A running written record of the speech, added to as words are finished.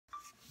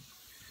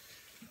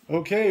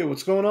Okay,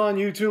 what's going on,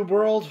 YouTube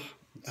world?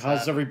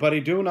 How's up?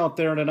 everybody doing out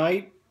there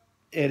tonight?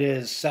 It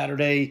is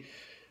Saturday,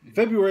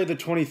 February the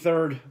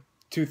 23rd,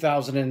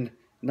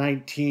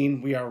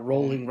 2019. We are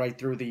rolling right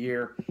through the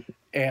year.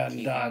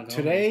 And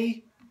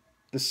today,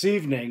 this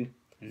evening,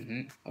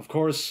 of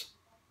course,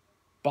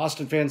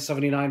 Boston Fans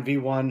 79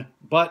 V1,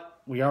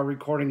 but we are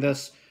recording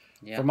this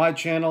for my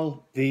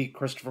channel, the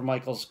Christopher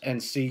Michaels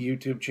NC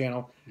YouTube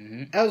channel,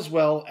 as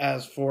well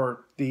as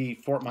for the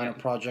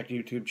Fortminorproject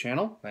YouTube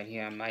channel. Right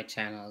here on my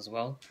channel as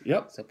well.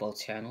 Yep. So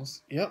both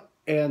channels. Yep.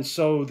 And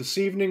so this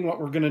evening, what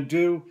we're going to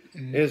do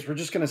is we're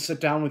just going to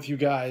sit down with you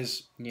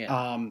guys,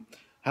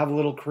 have a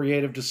little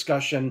creative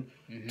discussion,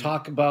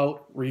 talk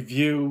about,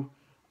 review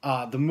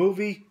the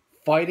movie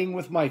Fighting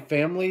with My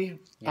Family.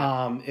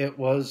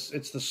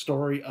 It's the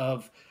story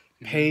of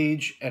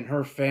Paige and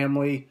her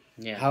family,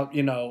 how,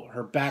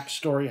 her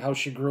backstory, how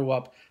she grew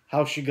up,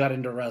 how she got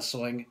into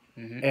wrestling.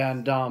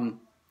 And,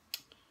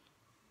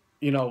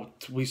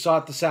 we saw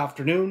it this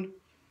afternoon.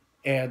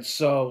 And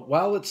so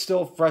while it's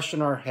still fresh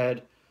in our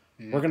head,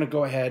 we're going to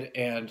go ahead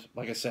and,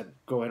 like I said,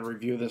 go ahead and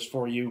review this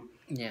for you.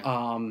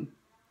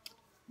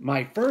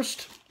 My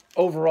first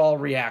overall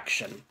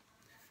reaction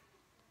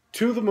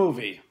to the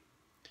movie,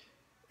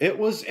 it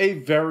was a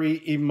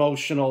very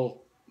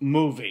emotional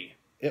movie.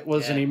 It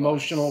was an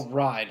emotional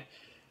ride.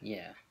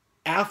 Yeah.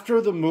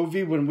 After the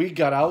movie, when we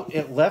got out,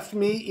 it left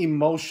me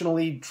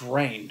emotionally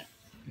drained.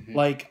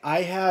 Like,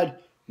 I had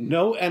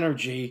no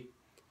energy.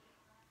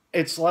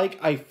 It's like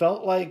I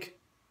felt like,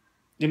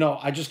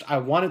 I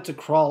wanted to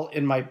crawl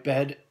in my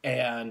bed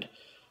and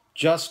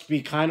just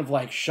be kind of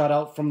like shut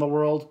out from the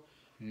world.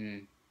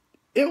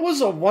 It was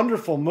a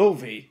wonderful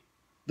movie.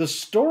 The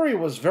story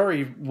was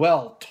very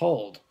well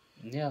told.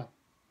 Yeah.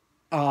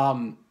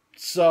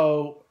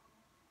 So,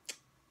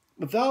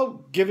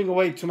 without giving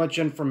away too much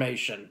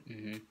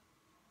information,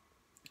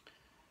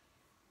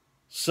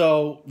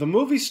 so the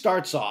movie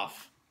starts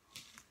off.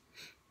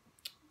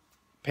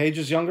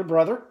 Paige's younger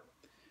brother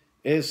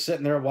is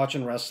sitting there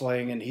watching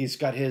wrestling, and he's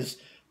got his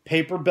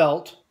paper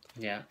belt.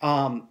 Yeah.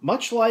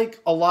 Much like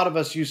a lot of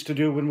us used to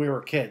do when we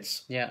were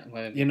kids. Yeah,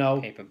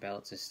 paper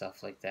belts and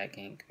stuff like that,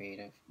 getting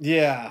creative.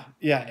 Yeah,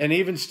 yeah. And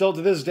even still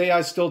to this day,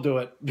 I still do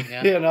it.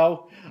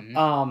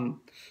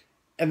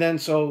 And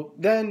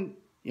then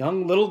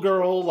young little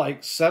girl,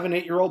 like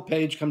 7-8-year-old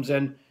Paige comes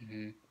in.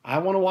 I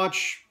want to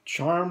watch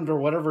Charmed or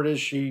whatever it is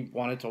she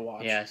wanted to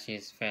watch. Yeah,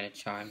 she's a fan of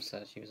Charmed,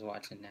 so she was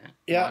watching that.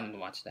 Yeah. Wanted to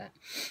watch that.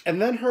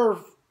 And then her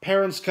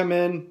parents come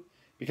in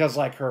because,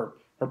 like, her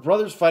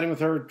brother's fighting with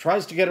her,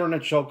 tries to get her in a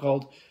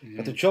chokehold,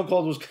 but the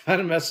chokehold was kind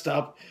of messed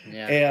up.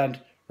 Yeah. And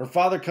her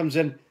father comes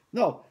in,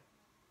 no,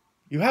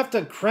 you have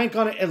to crank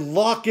on it and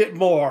lock it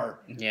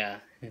more. Yeah,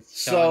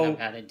 it's showing them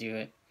how to do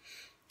it.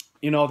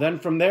 Then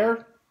from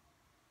there,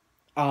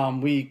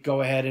 we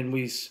go ahead and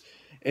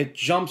it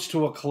jumps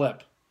to a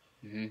clip.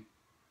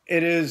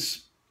 It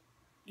is,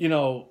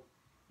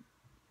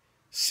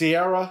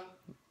 Sierra,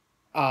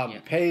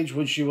 Paige,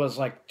 when she was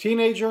like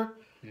teenager,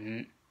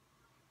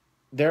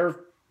 their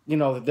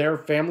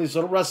family's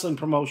little wrestling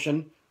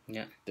promotion.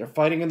 Yeah, they're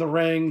fighting in the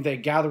ring. They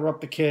gather up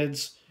the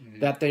kids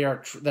that they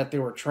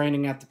were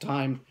training at the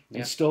time,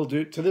 and still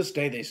do to this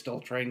day. They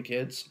still train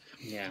kids.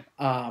 Yeah.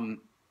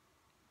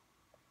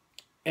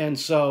 And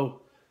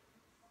so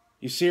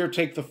you see her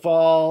take the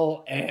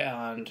fall,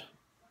 and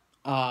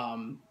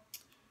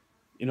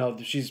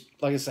she's,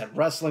 like I said,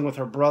 wrestling with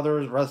her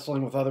brothers,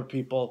 wrestling with other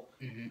people.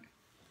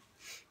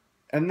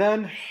 And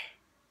then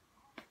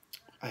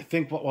I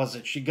think, what was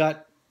it? She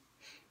got,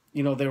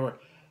 they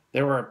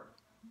were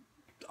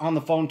on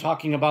the phone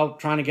talking about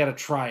trying to get a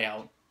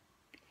tryout.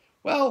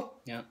 Well,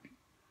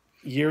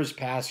 years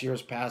pass,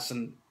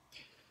 and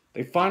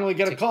they finally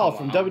get a call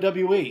from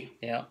WWE.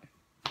 Yeah.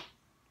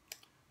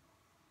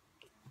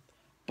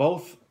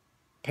 Both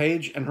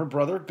Paige and her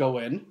brother go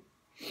in.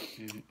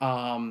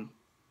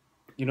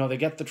 They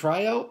get the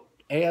tryout,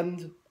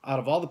 and out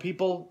of all the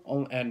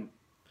people, and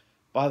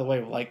by the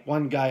way, like,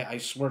 one guy, I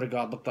swear to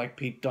God, looked like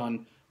Pete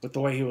Dunne with the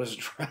way he was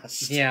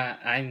dressed. Yeah,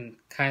 I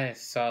kind of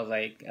saw,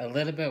 like, a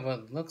little bit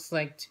what looks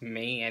like, to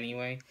me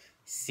anyway,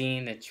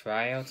 seeing the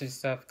tryouts and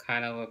stuff,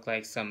 kind of looked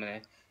like some of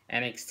the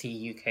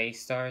NXT UK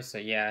stars. So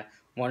yeah,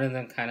 one of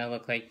them kind of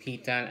looked like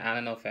Pete Dunne. I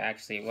don't know if it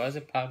actually was.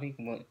 It probably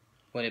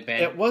would have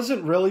been. It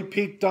wasn't really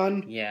Pete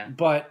Dunne. Yeah.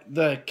 But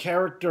the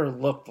character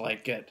looked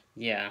like it.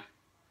 Yeah.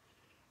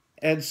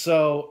 And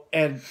so,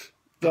 and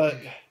the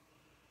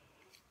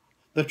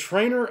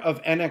trainer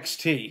of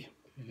NXT,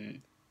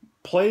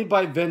 played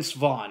by Vince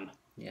Vaughn.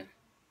 Yeah.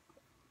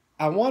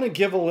 I want to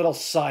give a little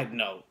side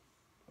note.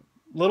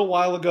 A little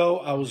while ago,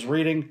 I was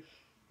reading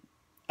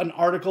an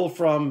article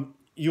from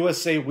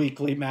USA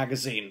Weekly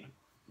magazine,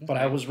 but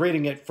I was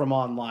reading it from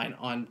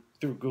online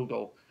through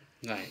Google.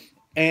 Right.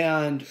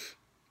 And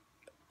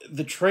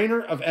the trainer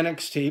of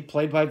NXT,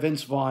 played by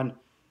Vince Vaughn,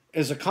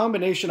 is a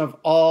combination of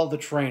all the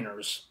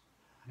trainers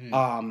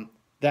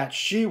that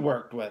she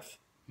worked with,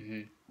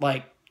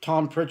 like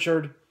Tom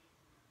Pritchard,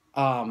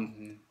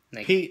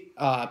 Pete,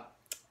 Bill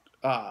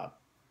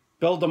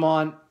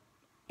DeMont,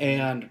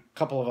 and a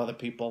couple of other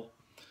people.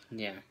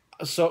 Yeah.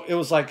 So it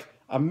was like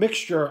a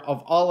mixture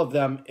of all of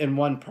them in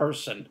one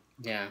person.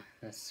 Yeah,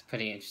 that's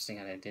pretty interesting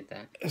how they did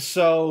that.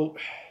 So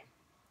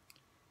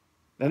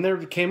then there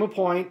came a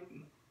point,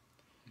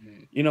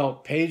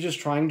 Paige is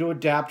trying to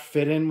adapt,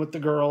 fit in with the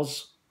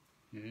girls,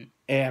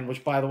 and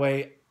which, by the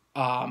way,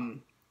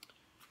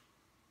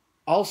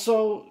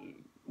 also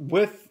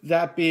with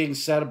that being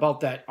said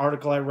about that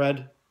article I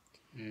read,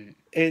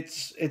 it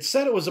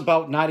said it was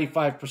about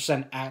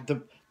 95%.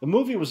 The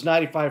movie was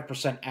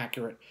 95%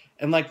 accurate,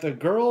 and like the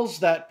girls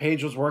that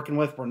Paige was working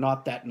with were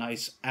not that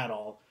nice at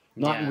all,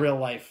 not in real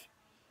life.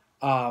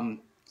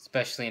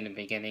 Especially in the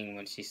beginning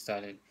when she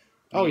started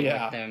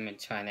with them and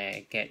trying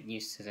to get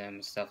used to them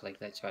and stuff like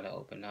that, try to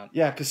open up.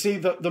 Yeah, because see,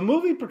 the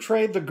movie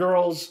portrayed the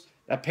girls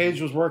that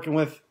Paige was working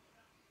with.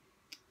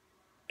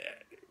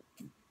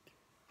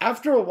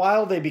 After a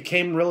while, they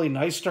became really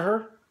nice to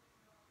her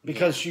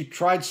because she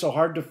tried so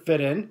hard to fit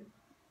in.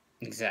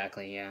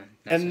 Exactly, yeah.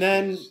 That's and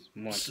then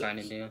more trying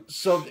to do.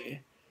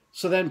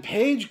 So then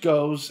Paige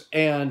goes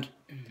and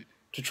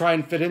to try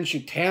and fit in,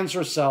 she tans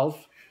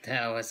herself.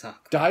 That was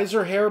awkward. Dyes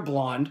her hair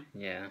blonde.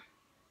 Yeah.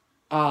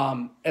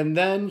 And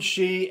then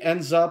she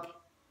ends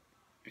up,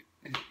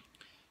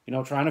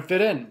 trying to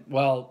fit in.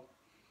 Well,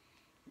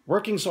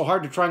 working so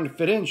hard to trying to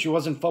fit in, she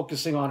wasn't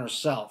focusing on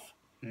herself.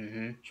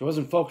 Mm-hmm. She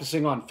wasn't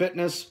focusing on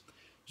fitness.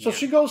 So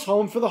she goes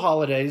home for the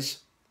holidays.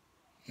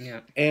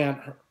 Yeah. And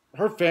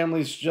her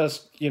family's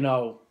just,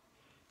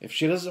 if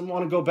she doesn't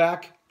want to go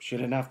back, she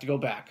didn't have to go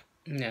back.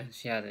 Yeah,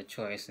 she had the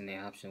choice and the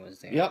option was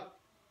there. Yep.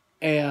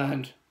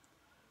 And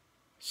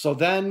so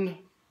then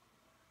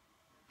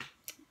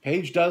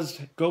Paige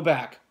does go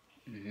back.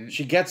 Mm-hmm.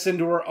 She gets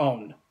into her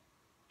own.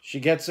 She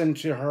gets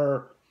into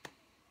her,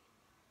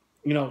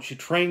 she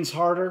trains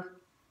harder.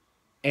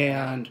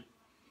 And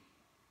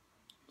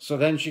so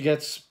then she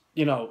gets,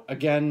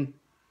 again,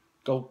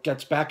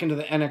 gets back into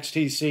the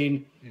NXT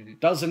scene,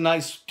 does a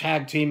nice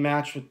tag team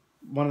match with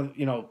one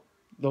of,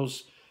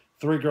 those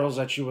three girls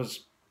that she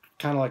was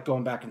kind of like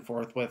going back and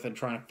forth with and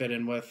trying to fit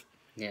in with.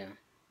 Yeah.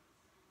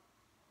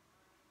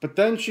 But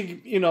then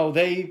she,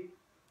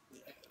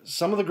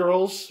 some of the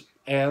girls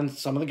and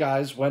some of the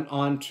guys went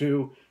on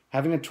to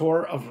having a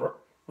tour of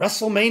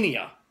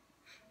WrestleMania.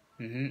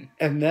 Mm-hmm.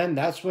 And then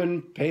that's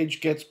when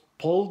Paige gets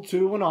pulled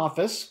to an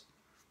office.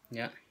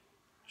 Yeah.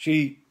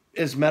 She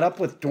is met up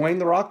with Dwayne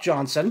 "The Rock"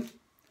 Johnson.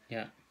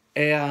 Yeah.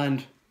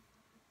 And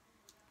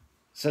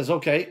says,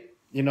 okay,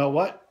 you know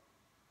what?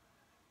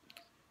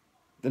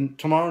 Then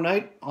tomorrow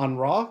night on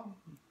Raw,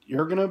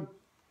 you're going to,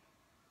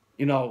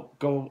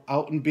 go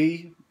out and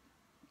be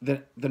you're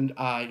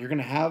going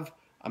to have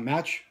a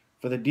match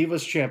for the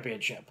Divas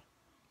Championship.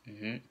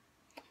 Mm-hmm.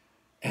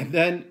 And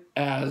then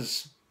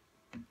as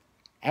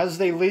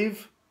they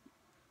leave,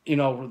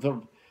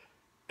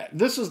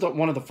 this is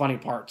one of the funny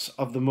parts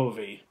of the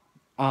movie.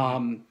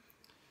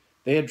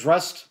 They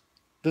addressed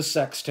the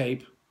sex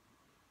tape.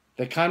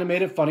 They kind of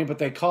made it funny, but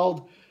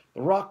The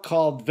Rock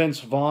called Vince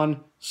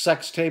Vaughn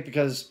sex tape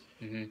because,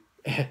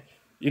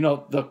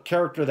 the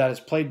character that is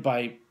played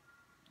by,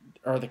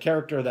 or the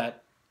character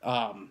that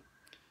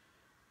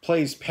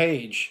plays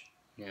Paige,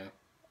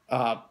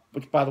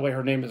 which, by the way,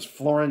 her name is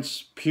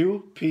Florence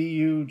Pugh,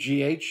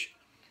 P-U-G-H.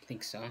 I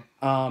think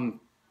so.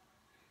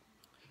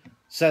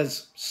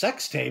 Says,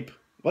 sex tape?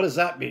 What does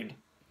that mean?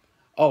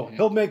 Oh,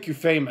 he'll make you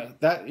famous.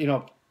 That,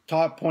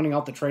 pointing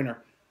out the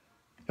trainer.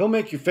 He'll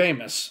make you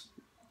famous.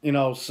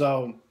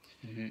 So...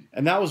 Mm-hmm.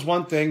 And that was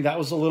one thing. That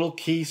was a little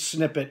key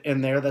snippet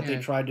in there that they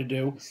tried to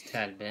do. Just a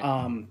tad bit.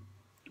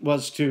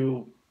 Was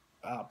to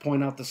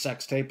point out the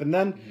sex tape. And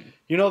then,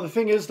 the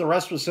thing is, the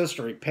rest was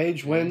history.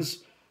 Paige wins.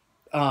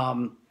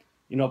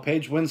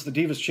 Paige wins the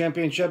Divas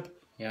Championship.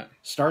 Yeah.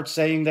 Starts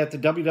saying that the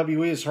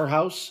WWE is her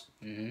house.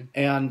 Mm-hmm.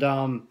 And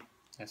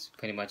that's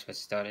pretty much what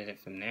started it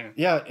from there.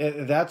 Yeah,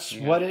 that's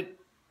what it...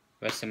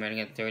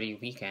 WrestleMania 30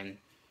 weekend.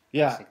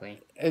 Yeah. Basically.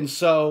 And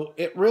so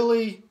it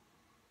really...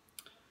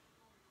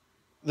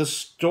 The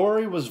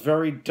story was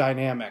very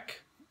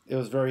dynamic. It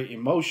was very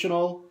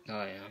emotional.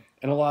 Oh, yeah.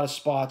 In a lot of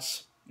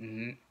spots.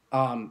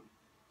 Mm-hmm.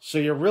 So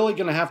you're really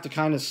going to have to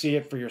kind of see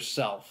it for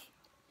yourself.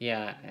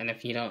 Yeah, and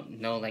if you don't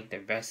know,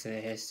 the rest of the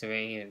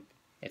history,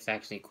 it's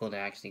actually cool to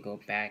actually go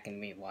back and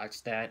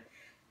rewatch that.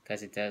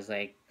 Because it does,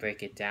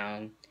 break it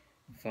down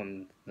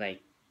from, the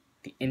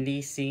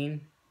indie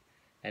scene.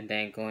 And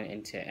then going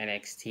into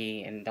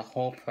NXT. And the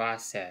whole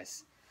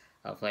process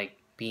of,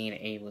 being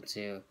able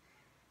to...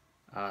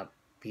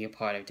 be a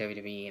part of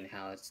WWE and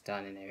how it's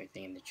done and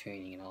everything and the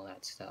training and all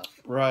that stuff.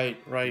 Right.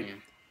 Yeah.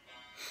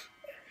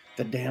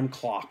 The damn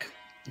clock.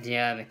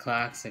 Yeah, the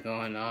clocks are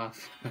going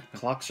off.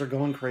 Clocks are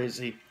going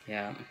crazy.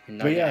 Yeah.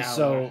 But yeah,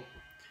 so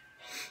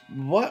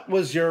what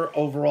was your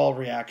overall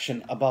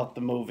reaction about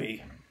the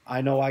movie? I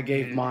know I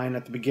gave mine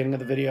at the beginning of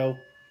the video.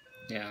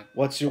 Yeah.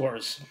 What's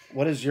yours?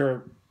 What is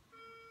your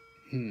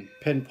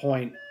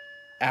pinpoint,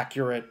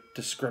 accurate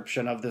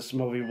description of this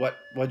movie?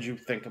 What'd you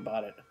think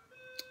about it?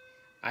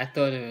 I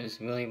thought it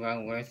was really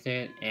well worth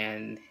it,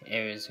 and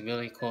it was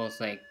really cool. It's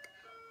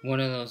one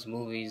of those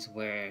movies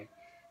where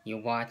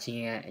you're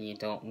watching it and you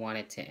don't want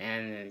it to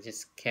end, and it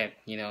just kept,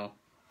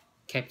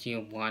 kept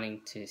you wanting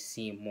to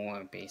see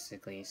more,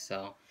 basically.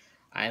 So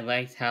I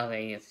liked how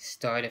they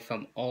started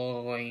from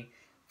all the way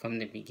from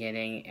the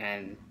beginning,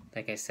 and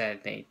like I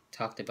said, they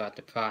talked about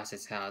the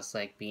process, how it's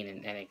like being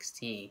in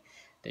NXT,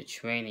 the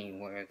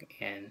training work,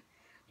 and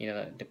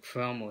the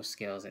promo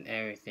skills and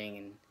everything,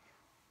 and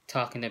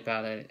talking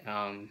about it,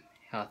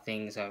 how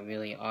things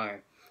really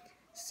are.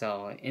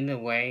 So in a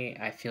way,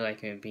 I feel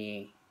like it would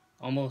be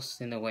almost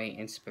in a way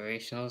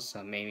inspirational.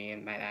 So maybe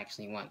it might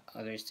actually want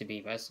others to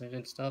be wrestlers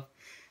and stuff.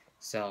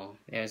 So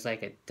it was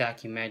like a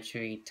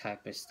documentary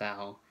type of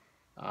style,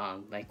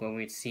 like what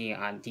we'd see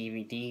on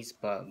DVDs,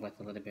 but with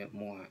a little bit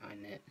more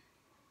on it.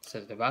 So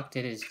The Rock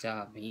did his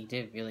job. He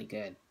did really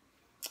good.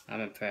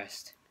 I'm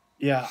impressed.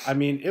 Yeah, I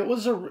mean, it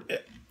was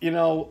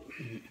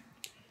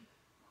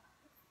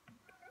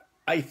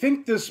I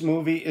think this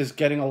movie is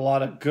getting a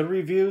lot of good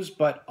reviews,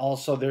 but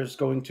also there's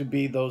going to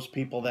be those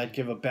people that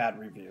give a bad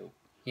review.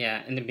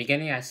 Yeah, in the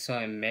beginning I saw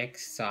it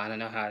mixed, so I don't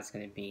know how it's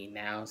going to be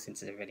now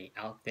since it's already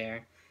out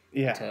there.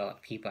 Yeah. Until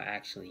people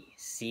actually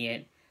see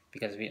it,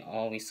 because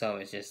all we saw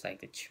was just like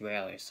the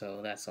trailer,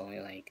 so that's only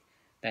like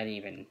not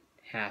even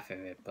half of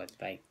it, but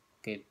like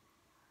good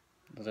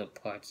little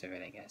parts of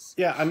it, I guess.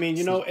 Yeah, I mean,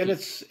 and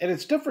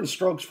it's different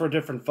strokes for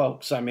different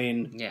folks. I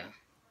mean, yeah.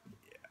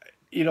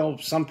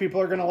 Some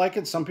people are going to like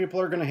it, some people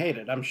are going to hate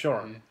it, I'm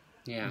sure. Mm-hmm.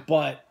 Yeah.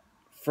 But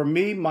for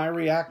me, my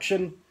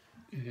reaction,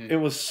 it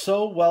was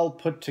so well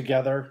put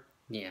together.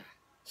 Yeah.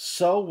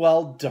 So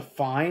well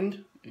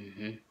defined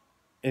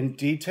in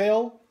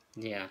detail.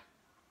 Yeah.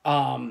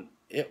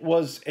 It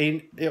was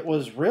an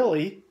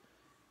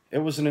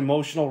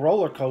emotional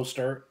roller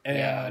coaster, and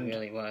yeah, it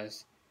really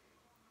was.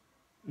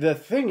 The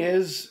thing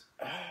is,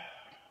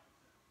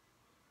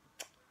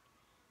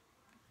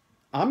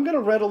 I'm going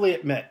to readily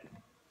admit,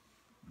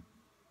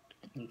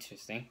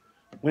 interesting,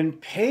 when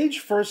Paige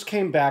first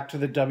came back to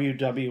the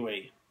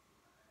WWE,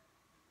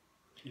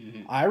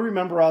 I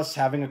remember us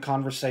having a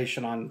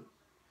conversation on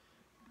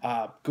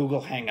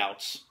Google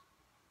Hangouts.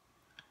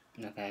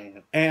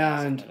 Okay.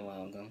 And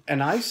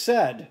I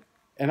said,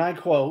 and I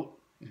quote,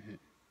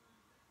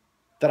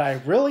 that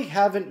I really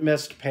haven't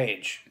missed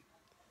Paige.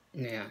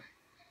 Yeah.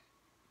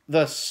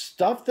 The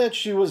stuff that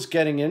she was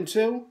getting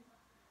into,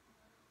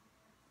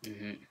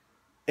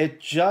 it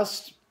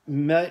just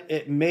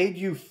made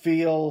you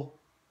feel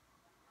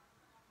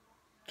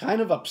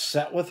kind of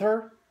upset with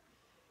her.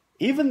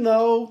 Even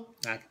though...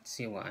 I can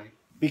see why.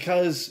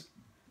 Because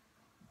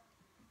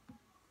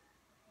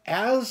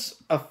as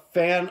a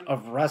fan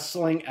of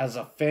wrestling, as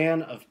a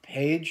fan of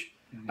Paige,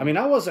 I mean,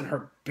 I wasn't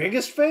her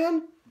biggest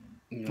fan,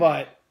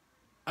 but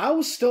I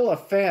was still a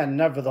fan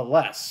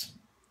nevertheless.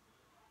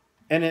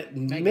 And it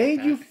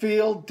made you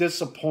feel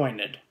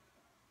disappointed.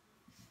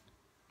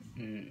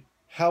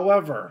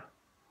 However,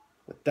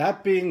 with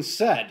that being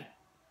said,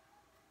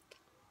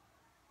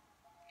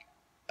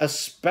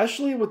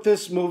 especially with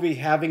this movie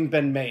having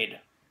been made,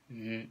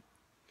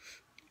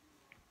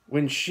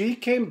 when she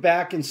came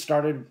back and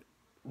started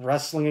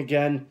wrestling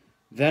again,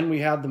 then we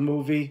had the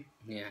movie.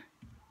 Yeah.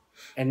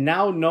 And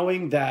now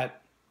knowing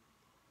that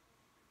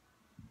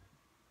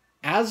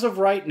as of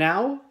right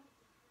now,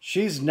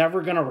 she's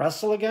never going to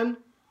wrestle again,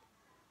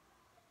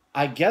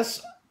 I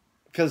guess,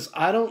 because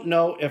I don't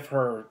know if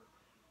her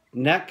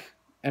neck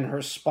and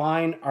her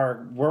spine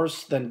are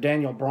worse than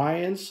Daniel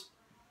Bryan's.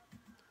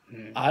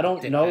 I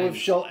don't know if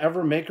she'll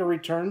ever make a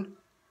return.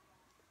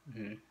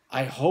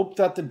 I hope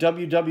that the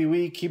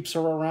WWE keeps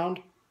her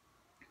around.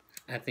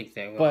 I think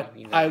they will. But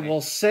I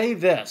will say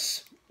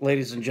this,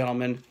 ladies and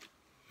gentlemen.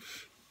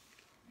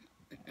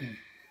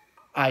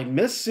 I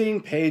miss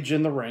seeing Paige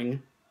in the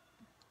ring.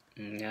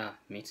 Yeah,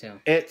 me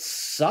too. It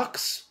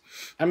sucks.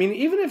 I mean,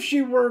 even if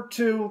she were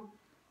to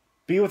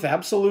be with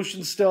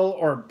Absolution still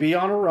or be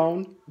on her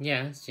own.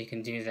 Yeah, she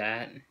can do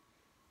that.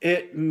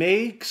 It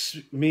makes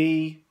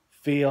me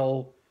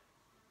feel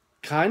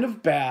kind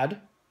of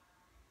bad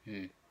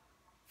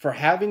for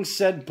having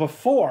said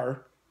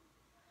before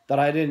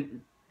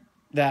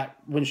that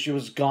when she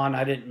was gone,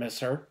 I didn't miss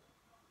her.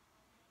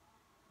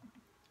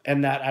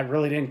 And that I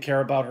really didn't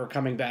care about her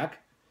coming back.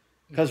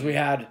 Because we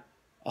have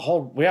a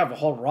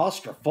whole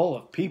roster full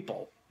of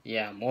people.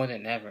 Yeah, more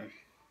than ever.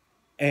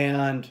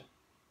 And,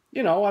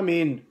 I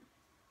mean,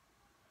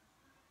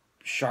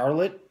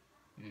 Charlotte,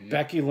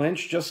 Becky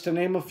Lynch, just to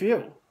name a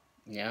few.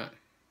 Yeah.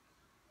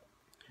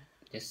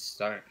 Just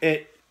start.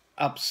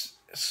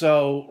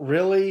 So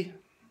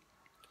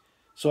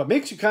it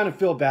makes you kind of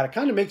feel bad. It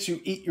kind of makes you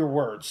eat your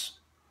words.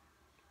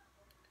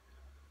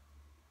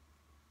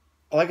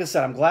 Like I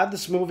said, I'm glad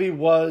this movie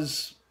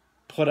was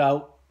put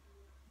out.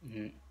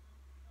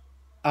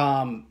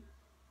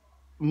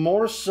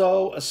 More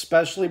so,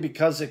 especially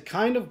because it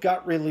kind of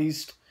got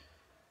released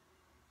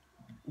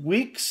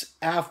weeks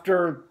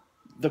after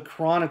the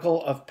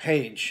Chronicle of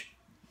Paige.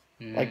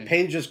 Like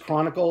Paige's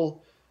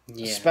Chronicle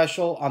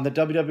special on the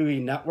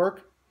WWE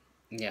Network.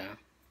 Yeah.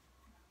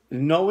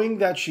 Knowing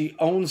that she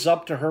owns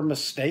up to her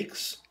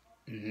mistakes.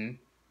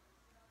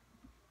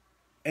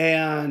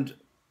 And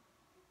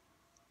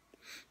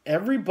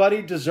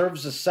everybody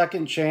deserves a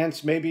second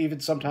chance, maybe even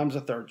sometimes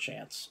a third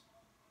chance.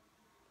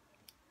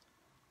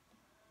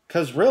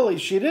 Because really,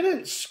 she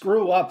didn't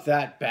screw up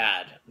that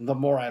bad, the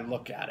more I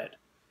look at it.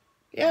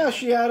 Yeah,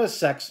 she had a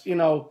sex,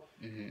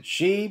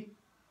 she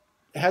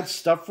had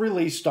stuff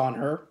released on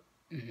her.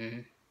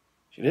 Mm-hmm.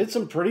 She did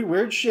some pretty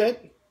weird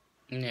shit.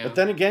 Yeah. But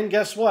then again,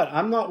 guess what?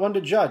 I'm not one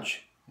to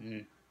judge.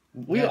 Mm.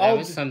 We yeah, all that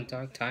was some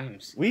dark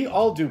times. We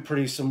all do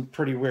some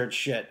pretty weird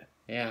shit.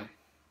 Yeah.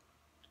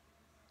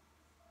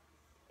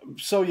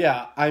 So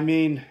yeah, I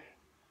mean,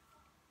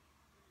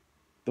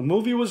 the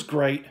movie was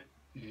great.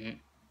 Mm-hmm.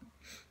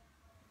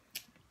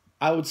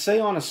 I would say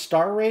on a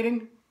star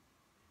rating,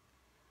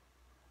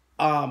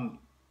 to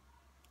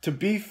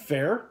be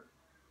fair,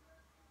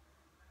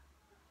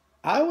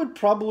 I would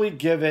probably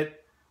give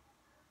it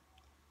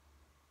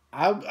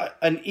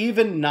an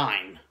even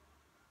 9.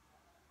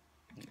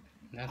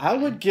 I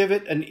would give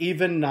it an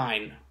even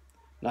 9.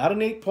 Not an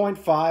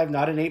 8.5,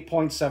 not an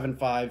 8.75.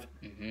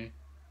 Mm-hmm.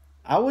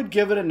 I would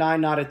give it a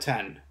 9 out of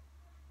 10.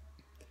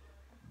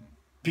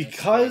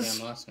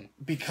 Because, awesome.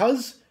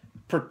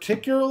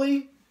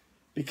 particularly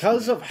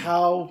because of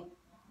how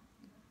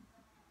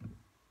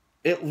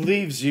it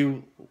leaves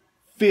you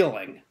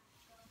feeling.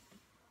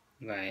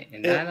 Right,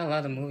 and not a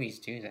lot of movies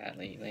do that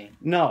lately.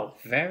 No.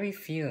 Very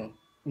few.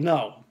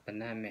 No. But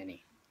not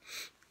many.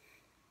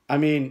 I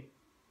mean,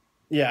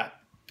 yeah,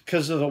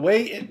 because of the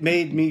way it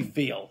made me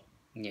feel.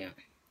 Yeah.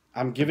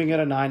 I'm giving it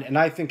a 9, and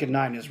I think a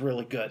 9 is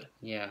really good.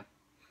 Yeah.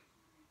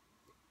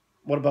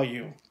 What about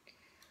you?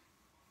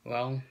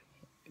 Well,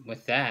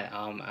 with that,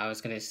 I was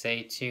gonna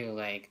say too,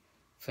 like,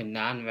 for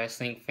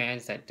non-wrestling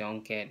fans that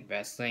don't get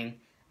wrestling,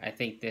 I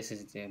think this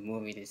is the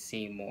movie to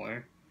see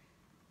more,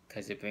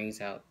 because it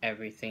brings out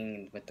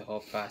everything with the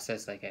whole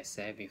process, like I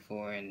said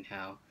before, and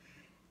how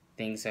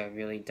things are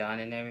really done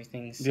and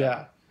everything. So.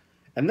 Yeah,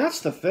 and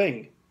that's the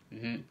thing.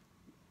 Mm-hmm.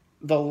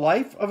 The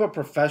life of a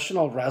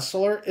professional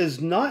wrestler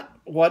is not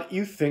what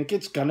you think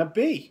it's gonna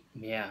be.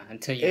 Yeah,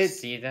 until you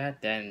see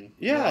that, then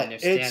you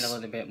understand a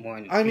little bit more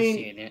and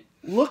appreciate it.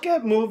 Look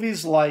at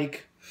movies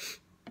like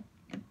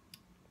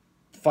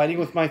Fighting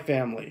with My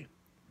Family.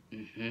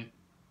 Mm-hmm.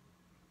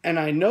 And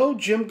I know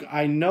Jim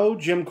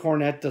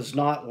Cornette does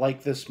not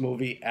like this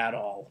movie at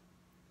all.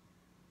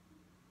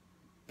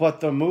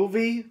 But the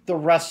movie The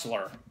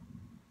Wrestler.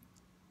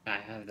 I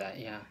have that,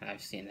 yeah.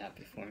 I've seen that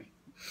before.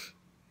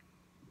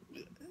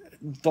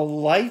 The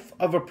life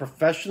of a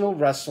professional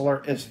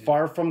wrestler is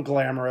far from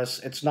glamorous.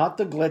 It's not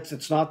the glitz,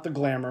 it's not the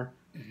glamour.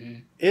 Mm-hmm.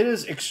 It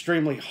is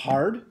extremely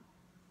hard,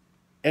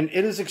 and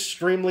it is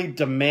extremely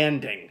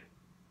demanding.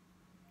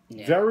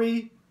 Yeah.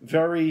 Very,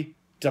 very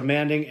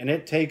demanding, and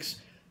it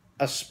takes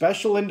a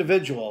special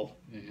individual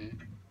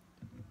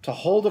to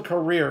hold a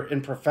career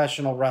in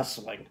professional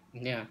wrestling.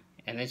 Yeah,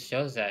 and it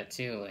shows that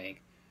too.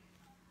 Like,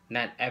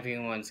 not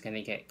everyone's going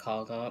to get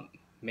called up.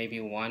 Maybe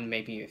one,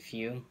 maybe a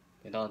few.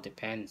 It all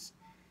depends.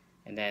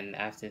 And then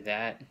after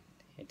that,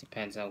 it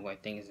depends on where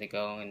things to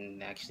go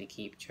and actually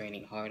keep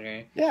training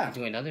harder. Yeah. And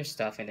doing other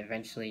stuff, and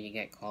eventually you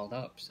get called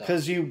up.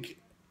 Because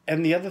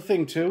and the other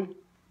thing too,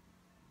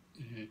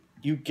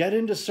 you get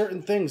into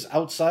certain things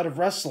outside of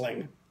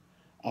wrestling.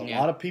 A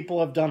lot of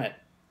people have done it.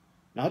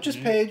 Not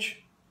just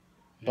Paige,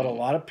 but a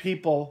lot of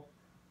people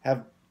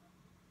have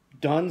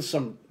done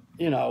some,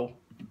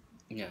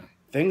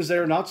 things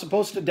they're not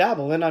supposed to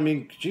dabble in. I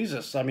mean,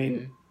 Jesus, I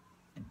mean...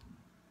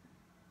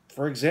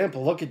 For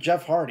example, look at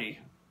Jeff Hardy,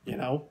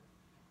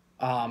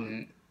 I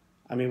mean,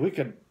 we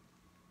could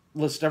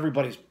list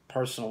everybody's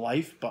personal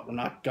life, but we're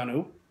not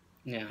gonna.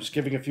 Yeah. Just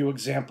giving a few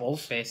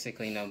examples.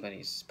 Basically,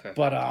 nobody's perfect,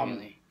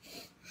 really.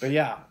 But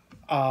yeah.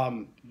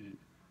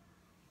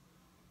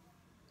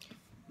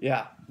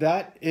 Yeah,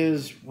 that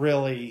is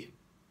really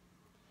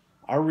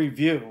our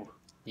review.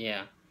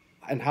 Yeah.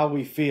 And how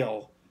we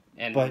feel.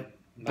 And my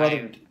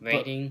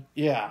rating.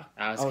 Yeah.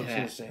 I was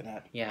gonna say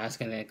that. Yeah, I was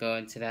gonna go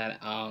into that.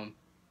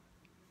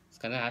 It's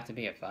gonna have to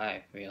be a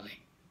 5,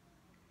 really.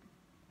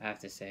 I have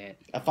to say it.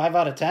 A 5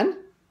 out of 10?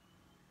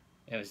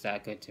 It was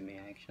that good to me,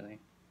 actually.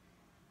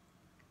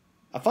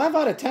 A 5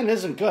 out of 10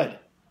 isn't good.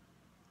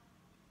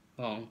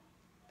 Well,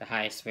 the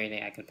highest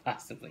rating I could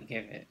possibly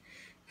give it.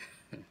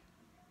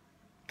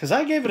 Because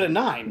I gave it a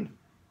 9.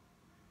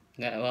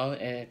 Yeah, well,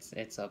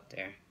 it's up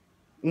there.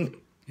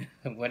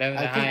 Whatever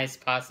the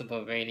highest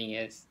possible rating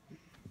is.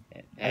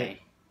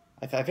 Hey.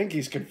 I think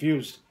he's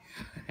confused.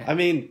 I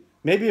mean,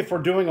 maybe if we're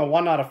doing a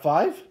 1 out of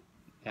 5,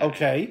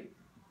 okay.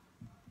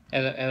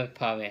 It'll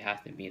probably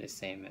have to be the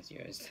same as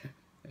yours.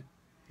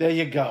 There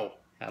you go.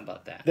 How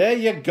about that? There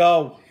you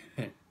go.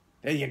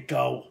 There you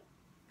go.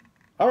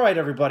 All right,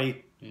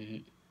 everybody.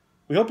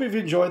 We hope you've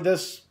enjoyed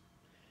this.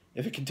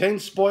 If it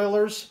contains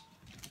spoilers,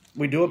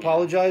 we do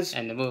apologize.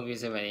 And the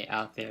movie's already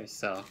out there,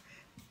 so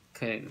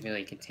couldn't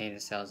really contain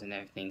the cells and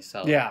everything.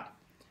 So yeah.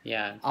 You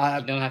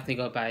don't have to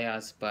go by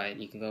us, but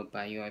you can go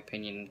by your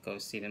opinion and go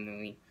see the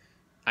movie.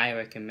 I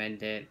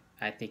recommend it.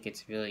 I think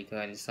it's really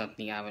good. It's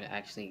something I would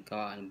actually go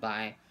out and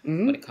buy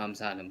when it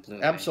comes out in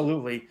Blu-ray.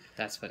 Absolutely.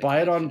 That's what.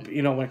 Buy it on,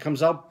 when it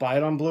comes out, buy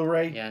it on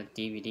Blu-ray. Yeah,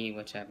 DVD,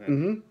 whichever.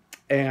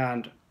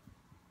 And,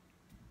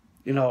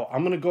 I'm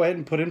going to go ahead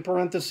and put in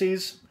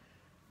parentheses,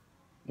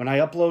 when I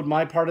upload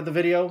my part of the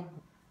video,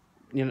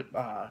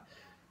 I'm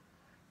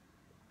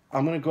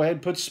going to go ahead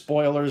and put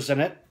spoilers in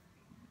it,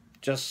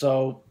 just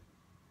so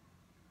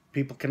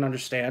people can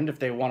understand. If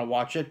they want to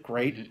watch it,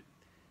 great. Mm-hmm.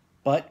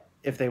 But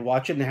if they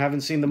watch it and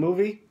haven't seen the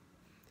movie,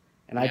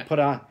 and I Yeah. put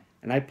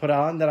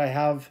on that I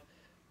have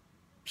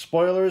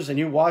spoilers, and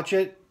you watch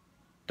it,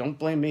 don't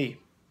blame me.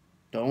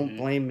 Don't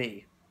blame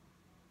me.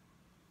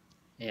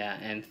 Yeah,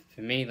 and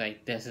for me,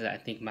 like, this is, I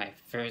think, my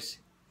first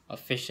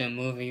official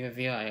movie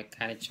review. I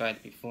kind of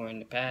tried before in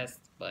the past,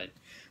 but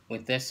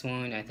with this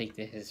one, I think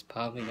this is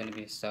probably going to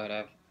be the start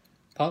of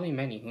probably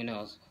many. Who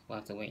knows? We'll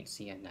have to wait and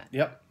see on that.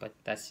 Yep. But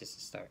that's just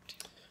a start.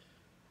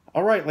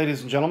 All right,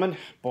 ladies and gentlemen,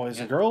 boys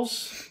and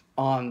girls,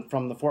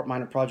 from the Fort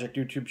Minor Project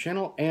YouTube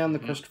channel and the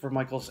Christopher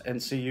Michaels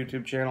NC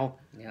YouTube channel.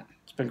 Yeah.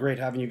 It's been great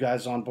having you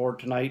guys on board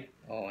tonight.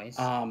 Always.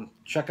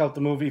 Check out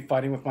the movie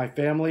Fighting with My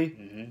Family.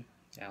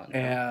 Mm-hmm.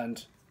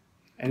 And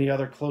any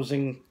other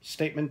closing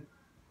statement,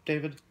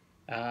 David?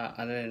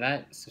 Other than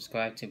that,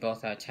 subscribe to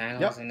both our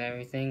channels and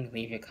everything.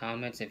 Leave your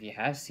comments if you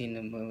have seen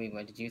the movie.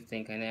 What did you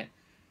think on it?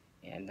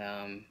 And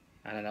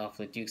I don't know if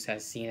LeDukes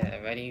has seen it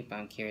already, but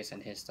I'm curious on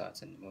his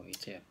thoughts on the movie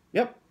too.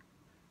 Yep.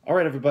 All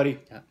right, everybody.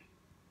 Yeah.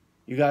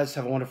 You guys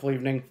have a wonderful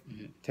evening.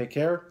 Take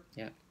care.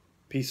 Yeah.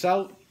 Peace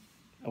out.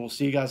 And we'll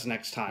see you guys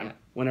next time,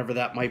 whenever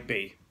that might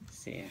be.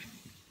 See ya.